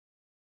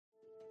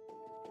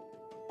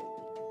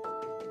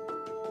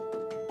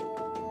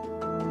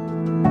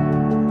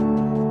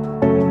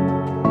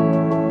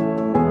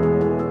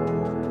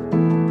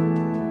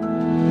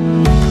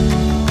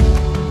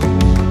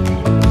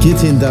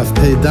Gittin daf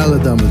pei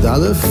daled amud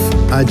aleph.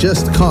 I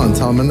just can't.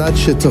 Almanat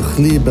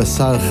shetochli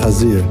basar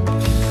Khazir.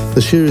 The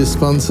shir is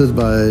sponsored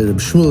by Reb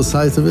Shmuel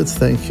Saitovitz.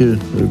 Thank you,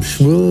 Reb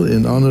Shmuel,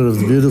 in honor of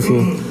the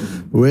beautiful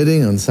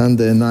wedding on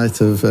Sunday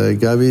night of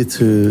Gabi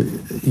to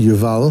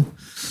Yuval.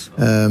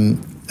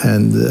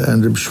 And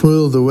Reb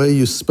Shmuel, the way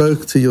you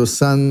spoke to your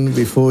son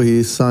before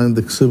he signed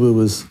the ksuba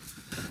was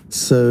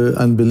so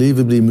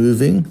unbelievably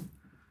moving.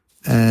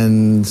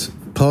 And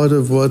part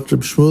of what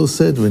Reb Shmuel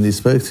said when he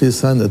spoke to his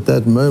son at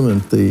that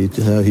moment,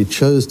 how he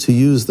chose to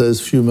use those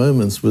few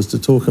moments, was to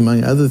talk,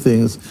 among other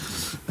things,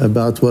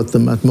 about what the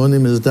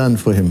Matmonim has done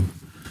for him.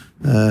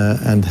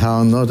 And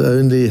how not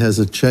only has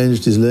it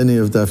changed his learning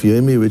of Daf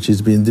Yomi, which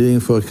he's been doing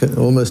for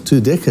almost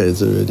 2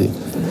 decades already.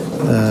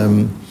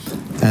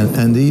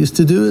 And he used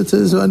to do it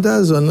as one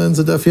does. One learns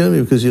the Daf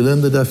Yomi because you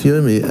learn the Daf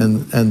Yomi.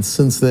 And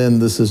since then,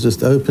 this has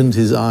just opened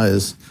his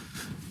eyes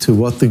to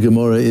what the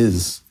Gemara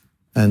is.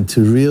 And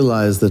to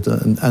realize that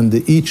under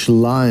each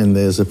line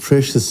there's a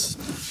precious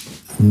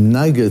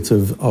nugget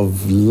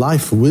of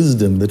life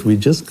wisdom that we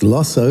just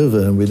gloss over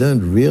and we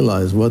don't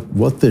realize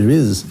what there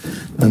is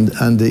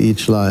under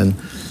each line.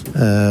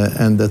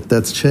 And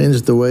that's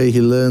changed the way he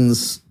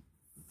learns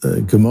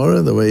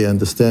Gemara, the way he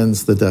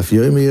understands the Daf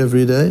Yomi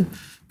every day.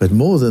 But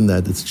more than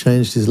that, it's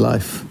changed his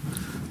life.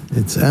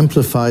 It's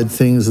amplified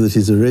things that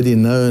he's already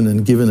known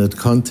and given it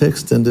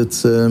context, and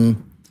it's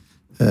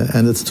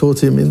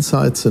taught him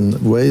insights and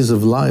ways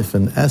of life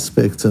and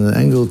aspects and an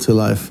angle to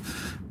life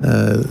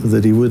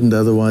that he wouldn't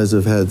otherwise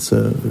have had.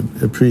 So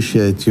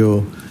appreciate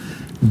your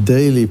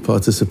daily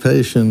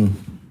participation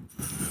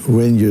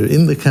when you're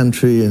in the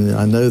country, and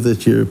I know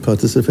that you're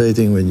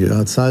participating when you're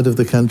outside of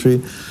the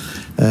country.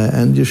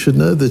 And you should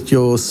know that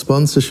your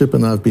sponsorship,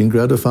 and I've been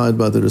gratified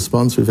by the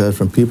response we've had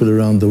from people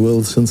around the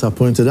world since I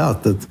pointed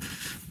out that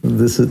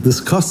this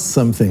costs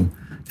something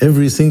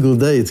every single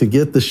day to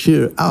get the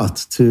shir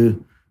out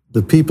to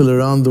the people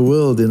around the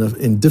world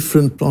on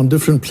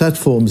different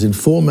platforms, in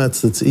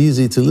formats that's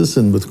easy to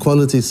listen, with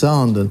quality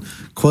sound and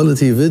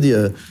quality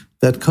video.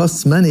 That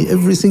costs money.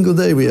 Every single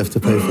day we have to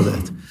pay for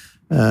that.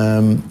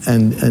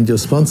 And your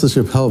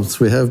sponsorship helps.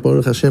 We have,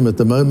 Baruch Hashem, at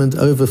the moment,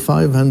 over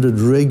 500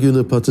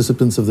 regular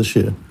participants of the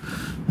shir.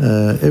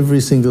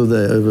 Every single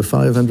day, over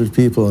 500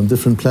 people on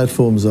different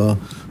platforms are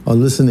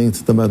listening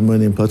to the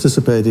Madmonim,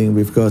 participating.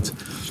 We've got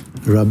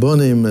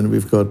Rabbonim, and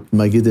we've got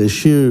Magidei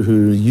Shir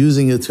who are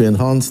using it to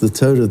enhance the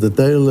Torah that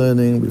they're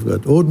learning. We've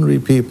got ordinary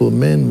people,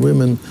 men,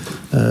 women,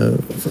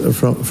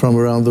 from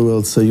around the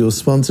world. So your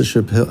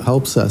sponsorship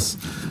helps us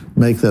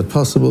make that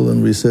possible,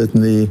 and we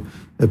certainly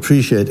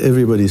appreciate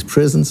everybody's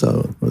presence.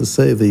 I would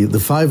say the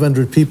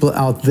 500 people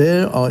out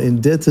there are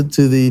indebted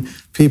to the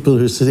people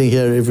who are sitting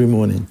here every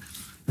morning,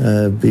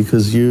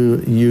 because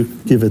you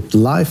give it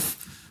life,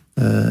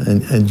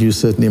 and you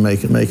certainly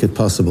make it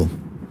possible.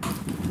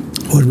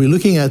 What we're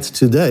looking at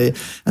today,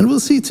 and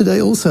we'll see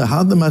today also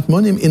how the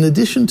Matmonim, in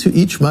addition to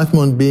each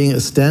Matmon being a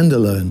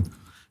standalone,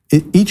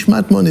 each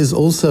Matmon is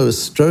also a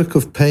stroke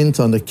of paint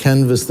on a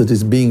canvas that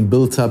is being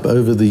built up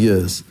over the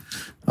years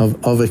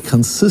of a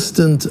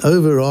consistent,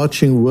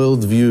 overarching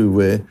worldview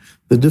where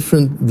the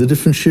different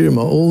shirim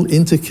are all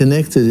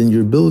interconnected, and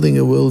you're building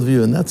a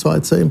worldview. And that's why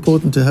it's so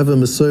important to have a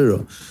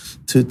Masorah,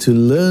 to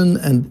learn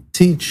and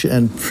teach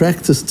and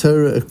practice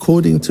Torah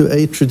according to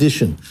a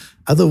tradition.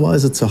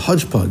 Otherwise, it's a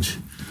hodgepodge.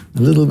 A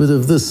little bit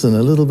of this and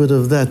a little bit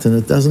of that, and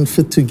it doesn't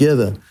fit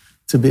together.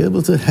 To be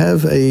able to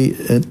have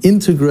an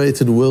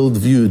integrated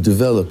worldview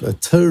develop, a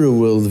Torah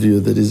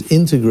worldview that is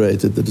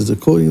integrated, that is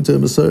according to a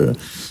Masorah.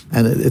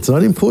 And it's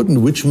not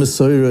important which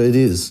Masorah it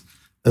is,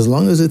 as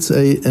long as it's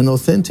an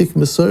authentic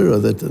Masorah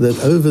that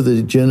over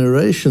the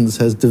generations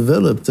has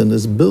developed and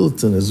has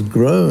built and has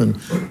grown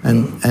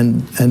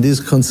and is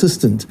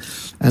consistent.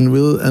 And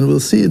we'll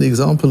see an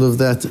example of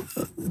that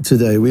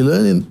today. We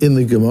learn in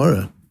the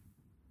Gemara.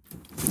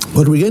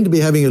 What we're going to be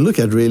having a look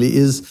at really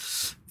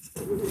is,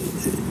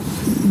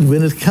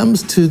 when it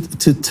comes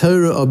to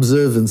Torah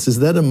observance, is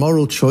that a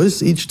moral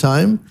choice each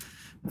time?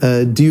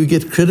 Do you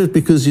get credit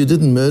because you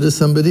didn't murder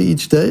somebody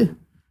each day?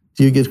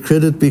 Do you get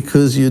credit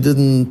because you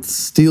didn't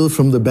steal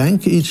from the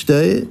bank each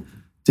day?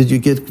 Do you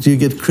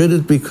get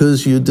credit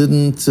because you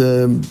didn't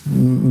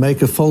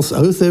make a false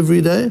oath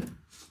every day?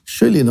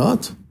 Surely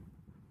not.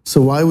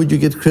 So why would you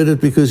get credit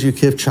because you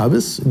kept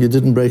Shabbos and you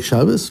didn't break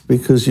Shabbos?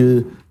 Because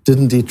you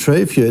didn't eat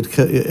treif, you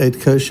ate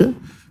kosher?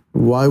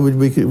 Why would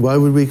we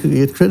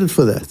get credit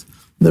for that?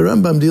 The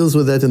Rambam deals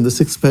with that in the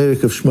 6th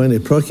parak of Shmoneh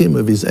Prokim,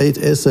 of his 8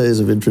 essays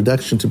of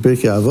introduction to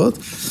Pirkei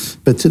Avot.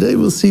 But today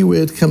we'll see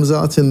where it comes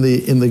out in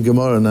the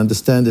Gemara and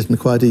understand it in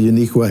quite a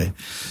unique way.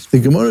 The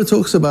Gemara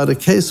talks about a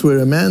case where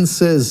a man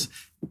says,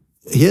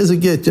 here's a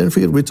get. Don't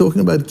forget, we're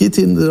talking about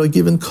Gittin that are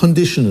given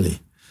conditionally.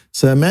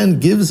 So a man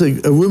gives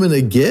a woman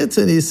a get,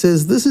 and he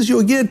says, this is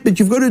your get, but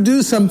you've got to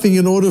do something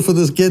in order for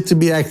this get to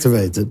be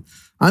activated.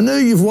 I know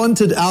you've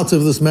wanted out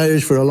of this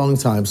marriage for a long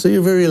time, so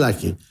you're very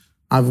lucky.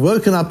 I've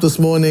woken up this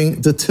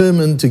morning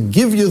determined to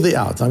give you the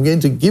out. I'm going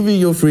to give you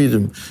your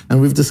freedom. And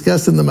we've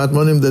discussed in the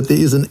Matmonim that there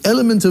is an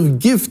element of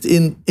gift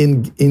in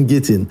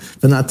Gittin.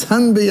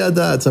 V'natan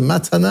biyada, it's a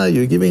matana,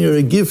 you're giving her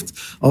a gift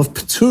of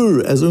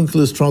p'tur, as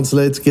Onkelos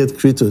translates get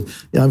kritud.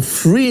 I'm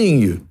freeing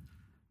you.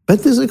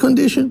 But there's a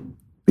condition.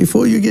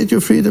 Before you get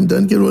your freedom,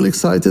 don't get all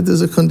excited,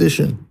 there's a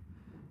condition.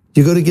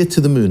 You got to get to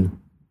the moon.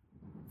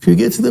 If you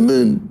get to the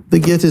moon, the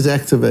get is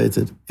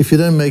activated. If you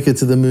don't make it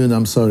to the moon,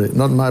 I'm sorry,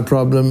 not my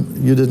problem,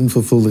 you didn't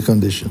fulfill the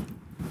condition.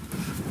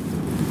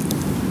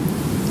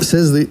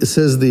 Says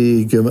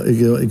the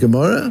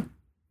Gemara,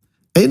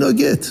 ain't no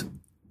get.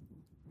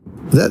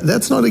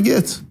 That's not a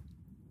get.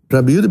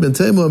 Rabbi Yehuda ben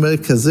Tema Omer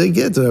kazeh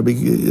get. Rabbi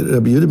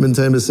Yehuda ben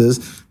Tema says,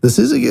 this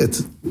is a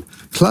get.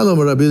 Klal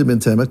Omer Rabbi Yehuda ben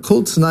Tema,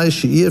 kol t'nai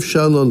she'i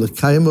efshar lo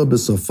lekaymo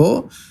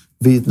besofo,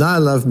 of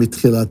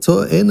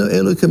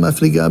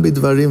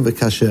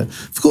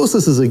course,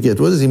 this is a get.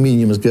 What does he mean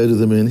you must go to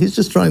the moon? He's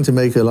just trying to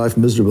make her life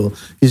miserable.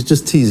 He's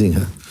just teasing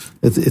her.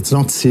 It's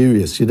not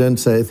serious. You don't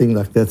say a thing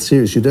like that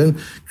serious. You don't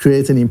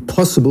create an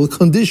impossible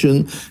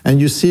condition and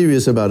you're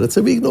serious about it.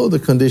 So we ignore the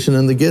condition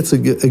and the get's a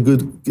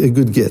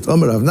good get.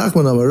 Omar Rav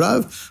Nachman, Omar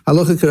Rav,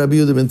 halacha k'Rabbi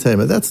Yehuda ben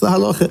Tema. That's the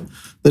halacha,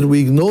 that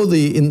we ignore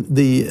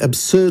the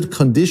absurd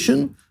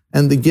condition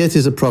and the get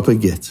is a proper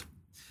get.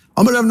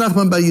 Omar Rav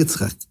Nachman bar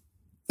Yitzchak.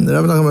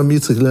 Rav Nachman bar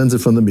Yitzchak learns it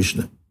from the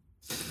Mishnah.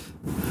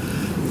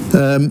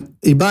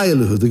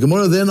 The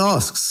Gemara then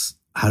asks,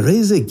 an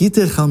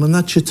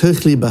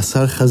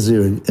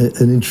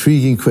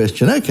intriguing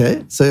question.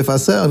 Okay, so if I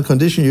say on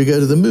condition you go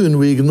to the moon,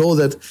 we ignore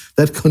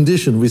that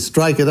condition, we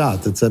strike it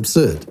out, it's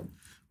absurd.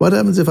 What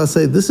happens if I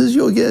say, this is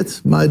your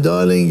get, my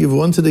darling, you've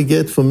wanted a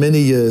get for many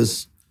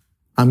years,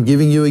 I'm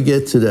giving you a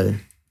get today.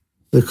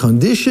 The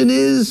condition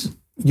is,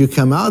 you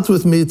come out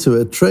with me to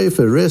a treif,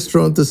 a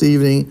restaurant this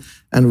evening,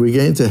 and we're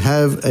going to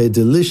have a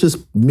delicious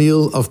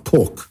meal of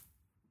pork.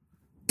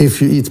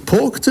 If you eat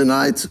pork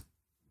tonight,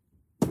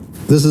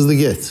 this is the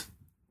get.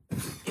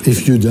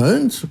 If you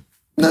don't,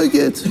 no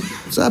get.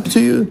 It's up to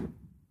you.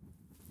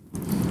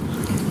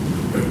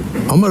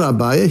 Amar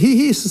Abaya,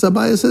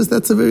 Abaya says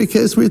that's the very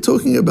case we're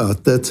talking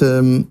about, that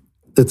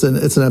it's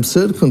an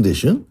absurd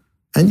condition,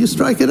 and you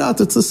strike it out,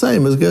 it's the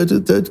same as go to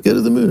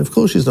the moon. Of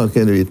course she's not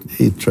going to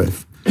eat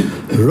treif.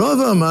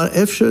 Rava Amar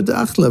Efshar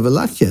Da'achla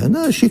V'lakya.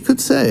 No, she could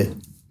say,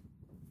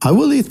 I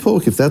will eat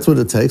pork. If that's what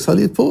it takes, I'll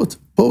eat pork.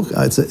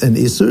 It's an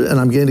Isur, and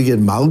I'm going to get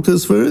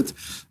malchus for it.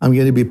 I'm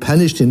going to be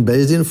punished in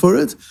Beis Din for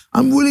it.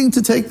 I'm willing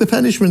to take the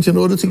punishment in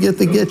order to get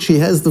the get. She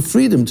has the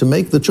freedom to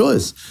make the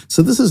choice.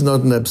 So this is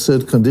not an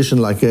absurd condition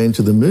like going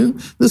to the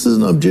moon. This is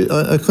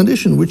a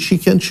condition which she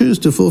can choose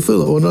to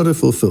fulfill or not to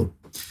fulfill.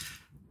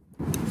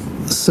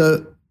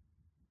 So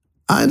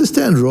I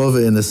understand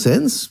Rava in a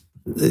sense.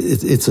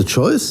 It's a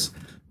choice.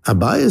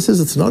 Abaya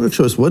says it's not a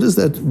choice. What does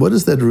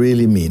that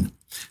really mean?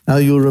 Now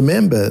you'll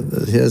remember,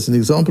 here's an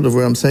example of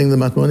where I'm saying the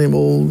Matmonim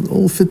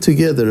all fit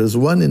together as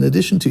one, in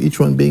addition to each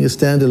one being a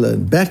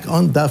standalone. Back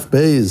on Daf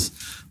Beis,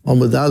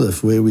 Amud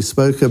Aleph, where we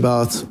spoke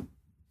about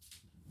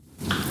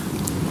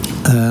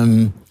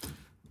a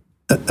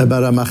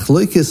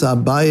machlokes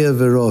Abaya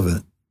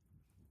v'Rava.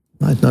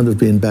 Might not have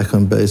been back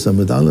on Beis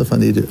Amud Aleph. I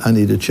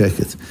need to check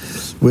it.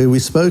 Where we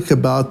spoke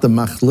about the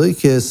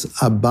machlokes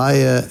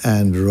Abaya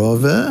and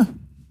Rava.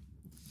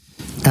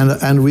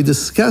 And we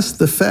discussed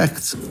the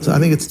fact, so I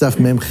think it's Daf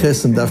Mem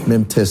Ches and Daf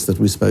Mem Tes that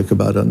we spoke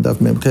about on Daf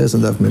Mem Ches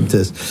and Daf Mem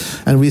Tes.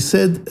 And we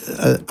said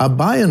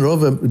Abai and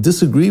Rava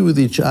disagree with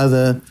each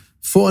other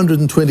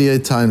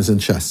 428 times in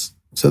Shas.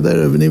 So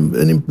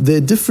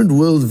their different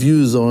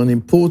worldviews are an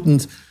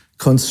important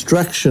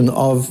construction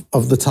of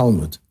the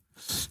Talmud.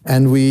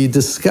 And we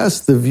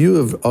discussed the view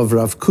of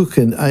Rav Kook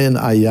and Ayin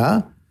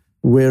Ayah,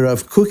 where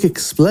Rav Kook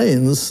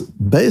explains,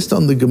 based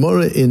on the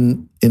Gemara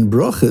in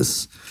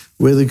Brochus,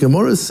 where the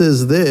Gemara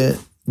says there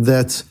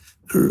that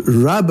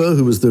Rabba,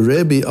 who was the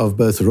Rebbe of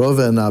both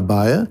Rava and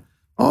Abaya,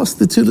 asked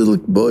the two little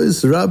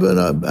boys, Rava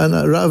and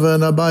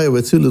Abaya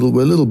were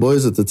little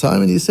boys at the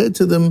time, and he said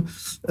to them,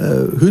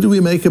 who do we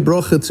make a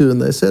bracha to?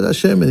 And they said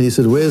Hashem, and he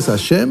said, where's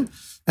Hashem?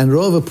 And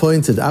Rava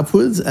pointed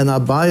upwards, and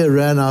Abaya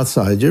ran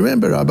outside. You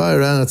remember, Abaya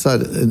ran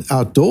outside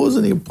outdoors,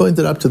 and he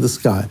pointed up to the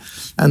sky.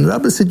 And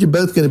Rabba said, you're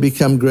both going to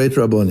become great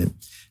Rabbonim.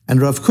 And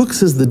Rav Kook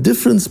says the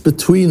difference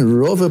between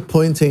Rava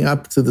pointing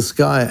up to the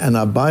sky and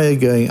Abaya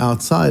going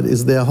outside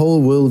is their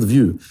whole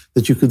worldview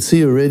that you could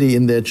see already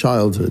in their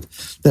childhood.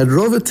 That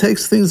Rava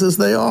takes things as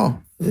they are.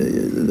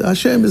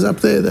 Hashem is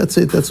up there, that's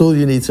it, that's all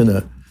you need to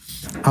know.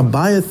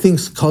 Abaya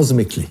thinks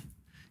cosmically.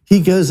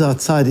 He goes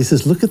outside, he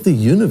says, look at the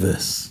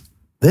universe.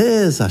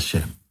 There's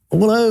Hashem.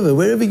 All over,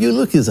 wherever you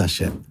look is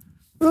Hashem.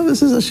 Rava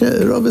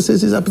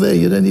says he's up there.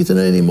 You don't need to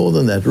know any more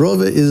than that.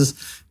 Rava is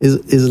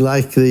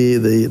like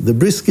the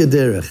brisker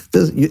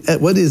derech.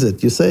 What is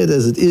it? You say it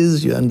as it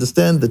is. You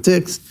understand the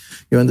text.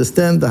 You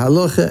understand the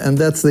halacha, and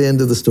that's the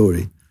end of the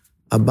story.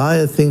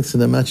 Abaya thinks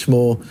in a much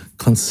more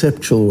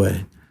conceptual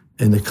way,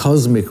 in a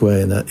cosmic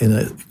way, in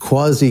a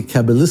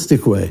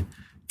quasi-kabbalistic way,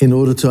 in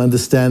order to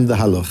understand the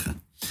halacha.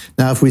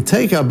 Now, if we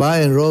take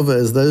Abaye and Rava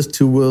as those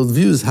two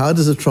worldviews, how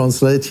does it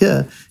translate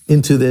here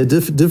into their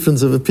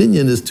difference of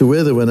opinion as to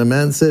whether when a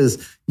man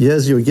says,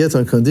 yes, your get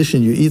on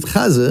condition you eat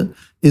chazir,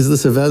 is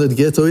this a valid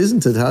get or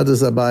isn't it? How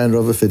does Abaye and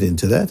Rava fit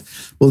into that?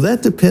 Well,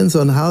 that depends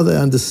on how they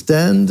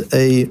understand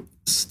a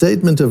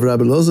statement of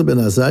Rabbi Elazar ben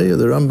Azariah,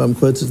 the Rambam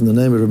quotes it in the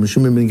name of Rabbi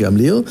Shimon ben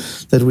Gamliel,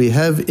 that we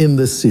have in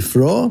the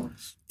Sifra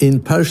in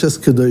Parshas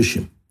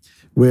Kedoshim,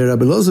 where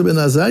Rabbi Elazar ben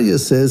Azariah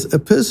says a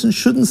person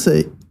shouldn't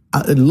say,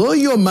 Lo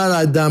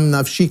yomar adam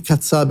nafshi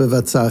katzah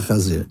bevatzah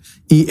chazir,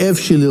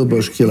 efshi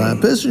lilbosh kilayim.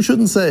 A person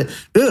shouldn't say,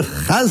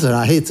 chazir,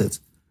 I hate it.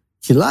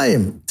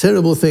 Kilayim,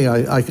 terrible thing,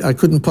 I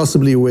couldn't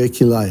possibly wear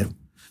kilayim.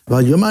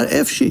 But yomar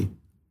efshi. A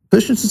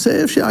person should say,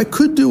 efshi, I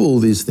could do all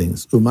these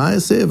things. Umay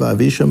seva,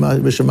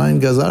 v'shamayim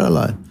gazar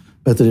alai.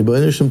 But the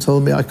Rebbeinu Shem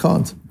told me I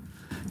can't.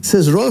 It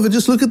says, Rava,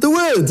 just look at the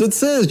words. It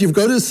says, you've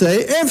got to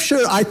say,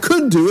 efshir, I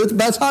could do it,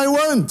 but I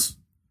won't.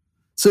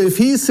 So if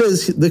he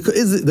says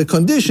the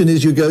condition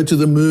is you go to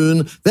the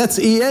moon, that's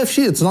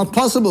EFC, it's not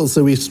possible,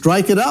 so we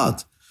strike it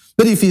out.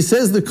 But if he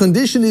says the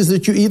condition is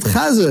that you eat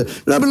chazir,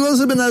 Rabbi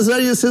Elazar ben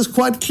Azariah says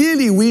quite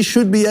clearly we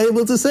should be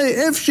able to say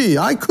efshi,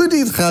 I could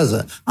eat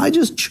chazir, I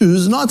just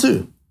choose not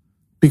to,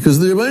 because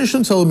the Rebbeinu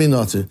Shem told me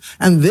not to.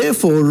 And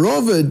therefore,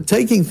 Rava,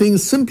 taking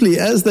things simply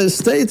as they're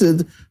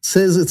stated,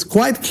 says it's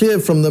quite clear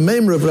from the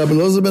Meimer of Rabbi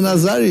Elazar ben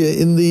Azariah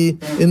in the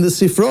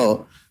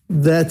Sifra,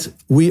 that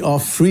we are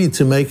free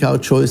to make our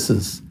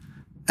choices,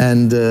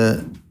 and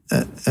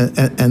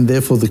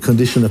therefore the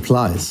condition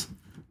applies.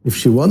 If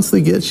she wants the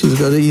get, she's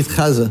got to eat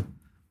chazir.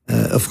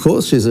 Of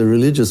course, she's a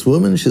religious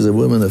woman. She's a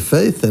woman of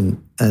faith,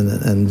 and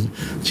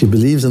she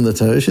believes in the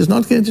Torah. She's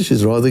not going to.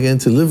 She's rather going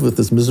to live with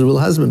this miserable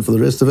husband for the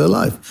rest of her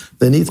life.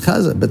 Then eat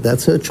chazir, but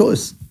that's her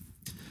choice.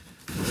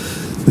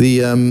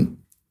 The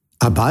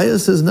Abaye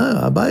says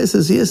no. Abaye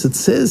says yes. It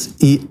says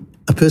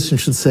a person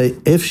should say,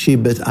 efshi,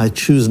 but I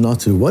choose not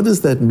to. What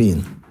does that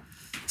mean?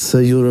 So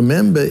you'll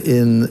remember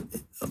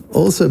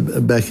also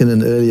back in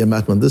an earlier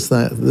matman,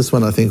 this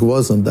one I think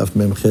was on Daf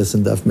Mem Ches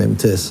and Daf Mem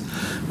Tes,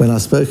 when I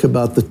spoke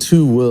about the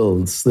two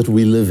worlds that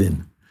we live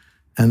in,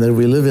 and that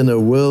we live in a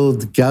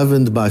world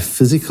governed by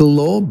physical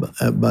law,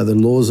 by the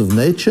laws of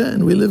nature,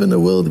 and we live in a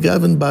world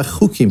governed by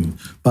chukim,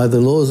 by the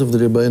laws of the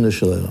Rebbeinu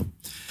Shalom.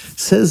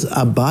 Says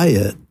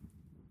Abaye,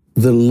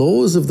 the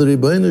laws of the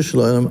Rebbeinu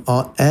Shalom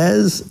are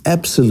as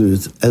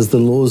absolute as the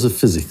laws of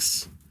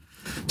physics.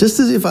 Just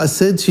as if I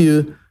said to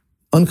you,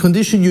 on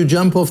condition you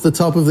jump off the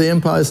top of the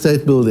Empire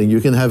State Building, you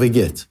can have a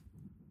get.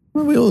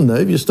 Well, we all know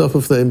if you jump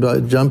off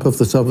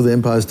the top of the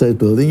Empire State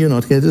Building, you're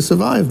not going to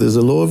survive. There's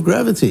a law of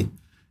gravity.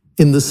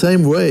 In the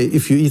same way,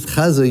 if you eat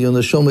chazir, your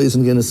neshama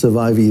isn't going to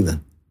survive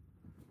either.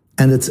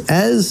 And it's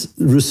as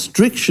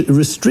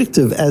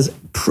restrictive, as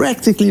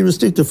practically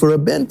restrictive for a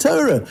ben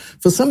Torah,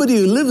 for somebody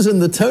who lives in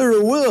the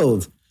Torah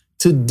world.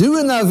 To do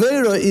an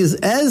avera is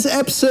as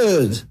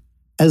absurd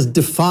as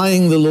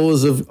defying the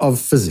laws of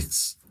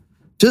physics.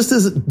 Just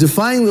as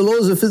defying the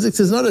laws of physics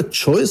is not a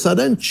choice. I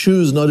don't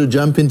choose not to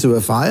jump into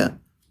a fire.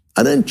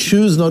 I don't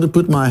choose not to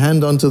put my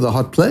hand onto the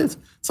hot plate.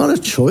 It's not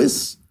a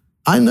choice.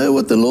 I know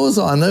what the laws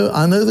are.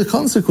 I know the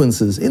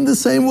consequences. In the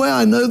same way,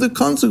 I know the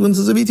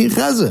consequences of eating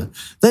chazir.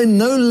 They're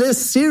no less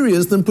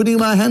serious than putting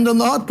my hand on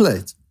the hot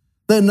plate.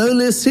 They're no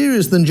less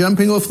serious than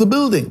jumping off the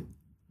building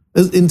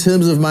in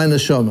terms of my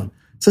neshama.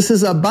 So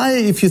says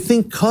Abaye, if you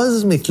think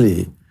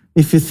cosmically,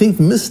 if you think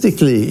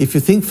mystically, if you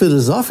think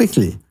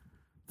philosophically,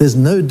 there's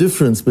no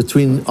difference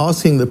between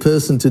asking the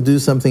person to do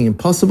something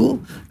impossible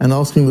and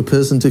asking the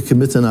person to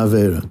commit an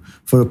avera.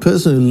 For a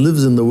person who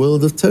lives in the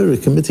world of Torah,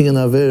 committing an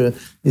avera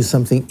is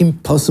something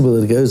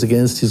impossible that goes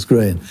against his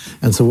grain.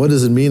 And so what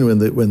does it mean when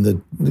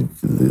the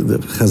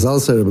Chazal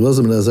say, Rabbi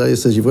Elazar ben Azariah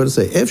says, you've got to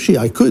say, efshi,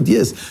 I could,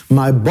 yes.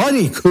 My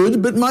body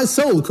could, but my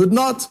soul could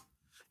not.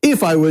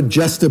 If I were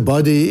just a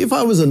body, if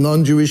I was a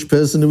non-Jewish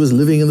person who was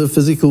living in the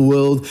physical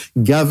world,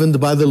 governed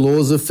by the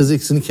laws of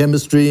physics and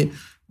chemistry,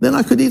 then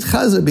I could eat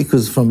chazir,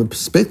 because from a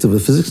perspective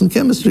of physics and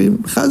chemistry,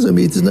 chazir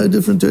meat is no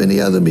different to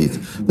any other meat.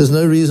 There's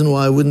no reason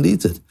why I wouldn't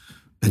eat it.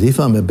 But if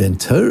I'm a ben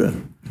Torah,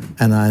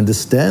 and I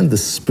understand the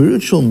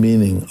spiritual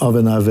meaning of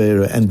an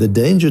avera and the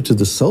danger to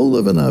the soul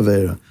of an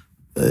avera,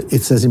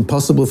 it's as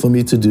impossible for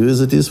me to do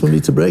as it is for me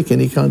to break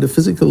any kind of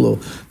physical law.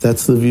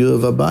 That's the view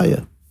of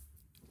Abaye.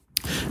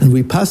 And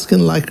we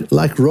paskin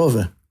like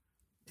Rava.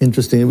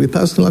 Interestingly, we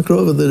paskin like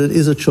Rava that it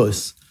is a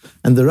choice.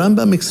 And the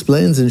Rambam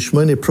explains in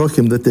Shmone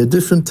Prokim that there are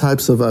different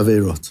types of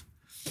averot.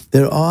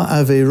 There are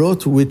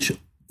averot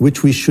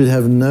which we should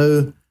have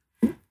no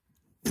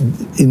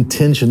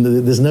intention,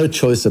 there's no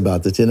choice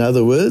about it. In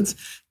other words,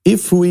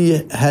 if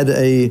we had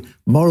a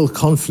moral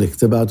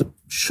conflict about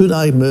should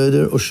I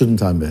murder or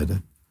shouldn't I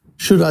murder,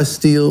 should I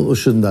steal or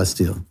shouldn't I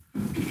steal,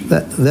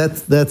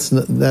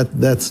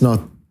 that's not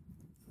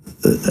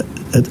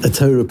a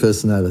Torah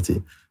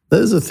personality.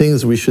 Those are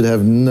things we should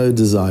have no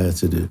desire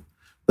to do.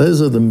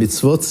 Those are the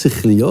mitzvot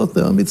sichliyot.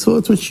 They are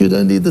mitzvot which you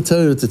don't need the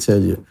Torah to tell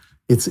you.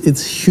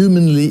 It's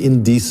humanly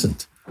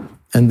indecent,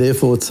 and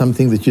therefore it's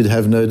something that you'd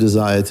have no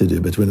desire to do.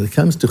 But when it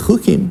comes to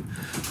chukim,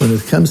 when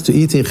it comes to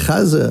eating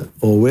chazir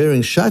or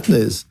wearing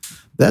shatnez,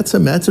 That's a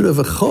matter of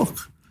a chok.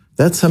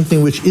 That's something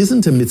which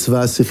isn't a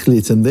mitzvah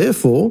sichlit, and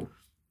therefore,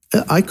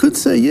 I could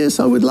say,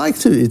 yes, I would like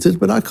to eat it,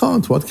 but I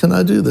can't. What can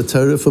I do? The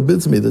Torah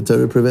forbids me. The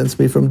Torah prevents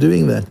me from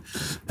doing that.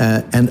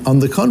 And on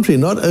the contrary,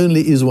 not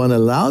only is one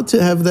allowed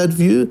to have that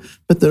view,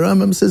 but the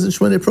Rambam says in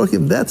Shmoneh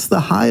Prokim, that's the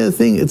higher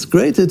thing. It's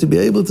greater to be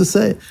able to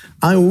say,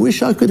 I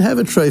wish I could have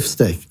a treif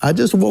steak. I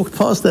just walked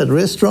past that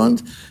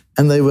restaurant,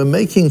 and they were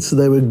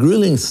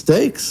grilling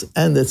steaks,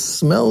 and the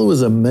smell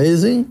was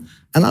amazing,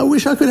 and I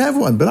wish I could have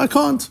one, but I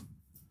can't.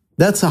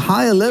 That's a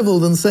higher level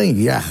than saying,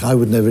 yeah, I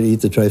would never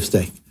eat a treif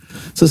steak.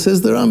 So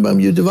says the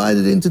Rambam, you divide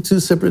it into two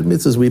separate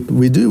mitzvahs. We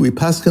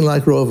paskin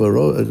like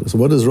Rova. So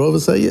what does Rova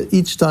say?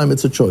 Each time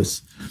it's a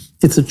choice.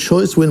 It's a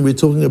choice when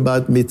we're talking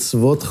about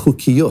mitzvot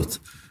chukiyot.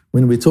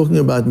 When we're talking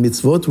about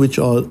mitzvot, which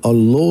are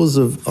laws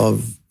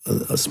of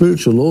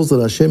spiritual laws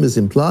that Hashem has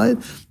implied,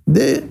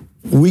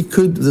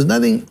 there's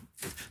nothing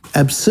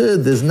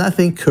absurd, there's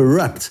nothing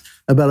corrupt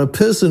about a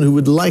person who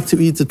would like to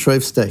eat a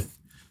treif steak.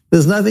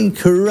 There's nothing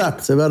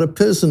corrupt about a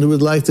person who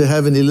would like to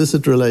have an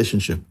illicit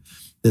relationship.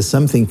 There's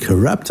something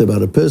corrupt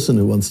about a person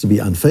who wants to be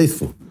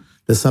unfaithful.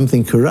 There's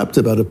something corrupt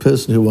about a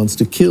person who wants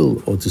to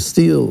kill or to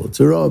steal or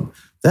to rob.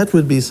 That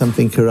would be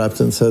something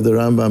corrupt. And so the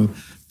Rambam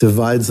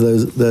divides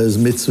those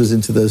mitzvahs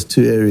into those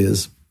two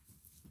areas.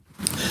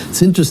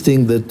 It's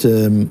interesting that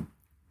the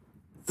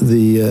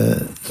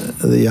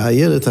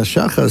Ayelet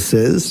HaShachar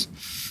says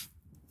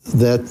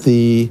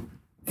that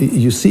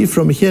you see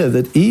from here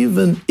that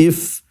even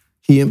if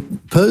he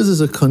imposes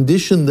a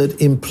condition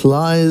that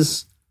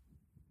implies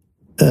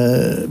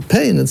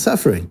pain and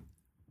suffering,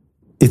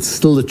 it's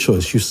still a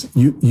choice.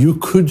 You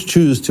could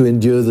choose to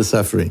endure the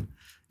suffering.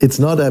 It's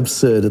not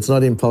absurd. It's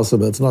not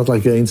impossible. It's not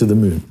like going to the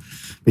moon.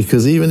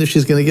 Because even if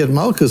she's going to get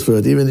malchus for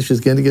it, even if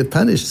she's going to get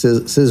punished,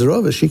 says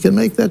Rava, she can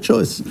make that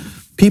choice.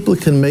 People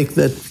can make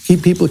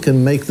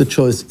the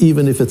choice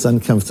even if it's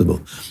uncomfortable.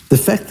 The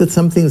fact that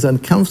something's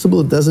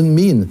uncomfortable doesn't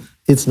mean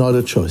it's not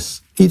a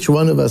choice. Each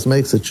one of us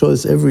makes a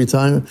choice every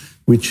time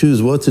we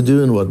choose what to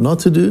do and what not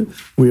to do.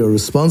 We are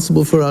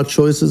responsible for our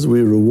choices.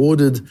 We're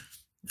rewarded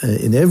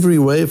in every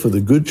way for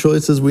the good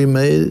choices we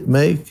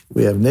make.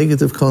 We have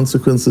negative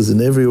consequences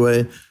in every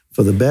way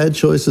for the bad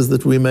choices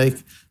that we make.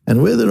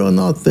 And whether or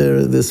not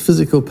there's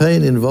physical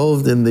pain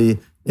involved in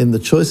the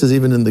choices,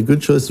 even in the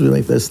good choices we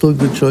make, there's still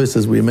good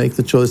choices. We make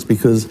the choice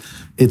because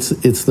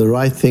it's the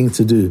right thing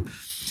to do.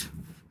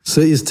 So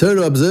is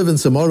Torah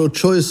observance a moral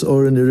choice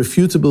or an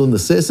irrefutable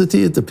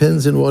necessity? It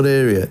depends in what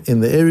area. In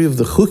the area of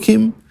the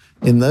chukim,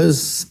 in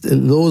those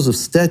laws of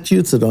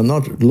statutes that are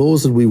not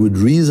laws that we would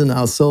reason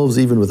ourselves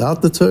even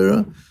without the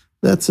Torah,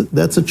 that's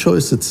a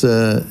choice.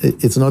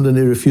 It's not an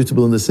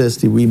irrefutable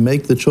necessity. We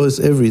make the choice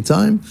every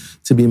time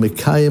to be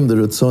mekayim the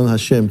Ratzon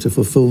Hashem, to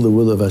fulfill the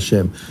will of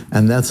Hashem.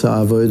 And that's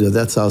our avodah,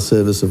 that's our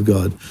service of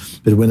God.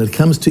 But when it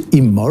comes to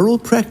immoral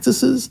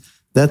practices,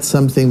 that's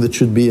something that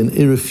should be an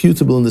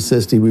irrefutable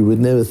necessity. We would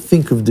never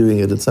think of doing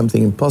it. It's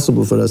something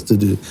impossible for us to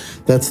do.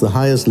 That's the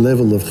highest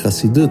level of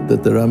chassidut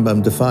that the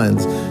Rambam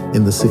defines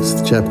in the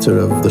 6th chapter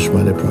of the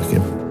Shmoneh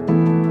Prokim.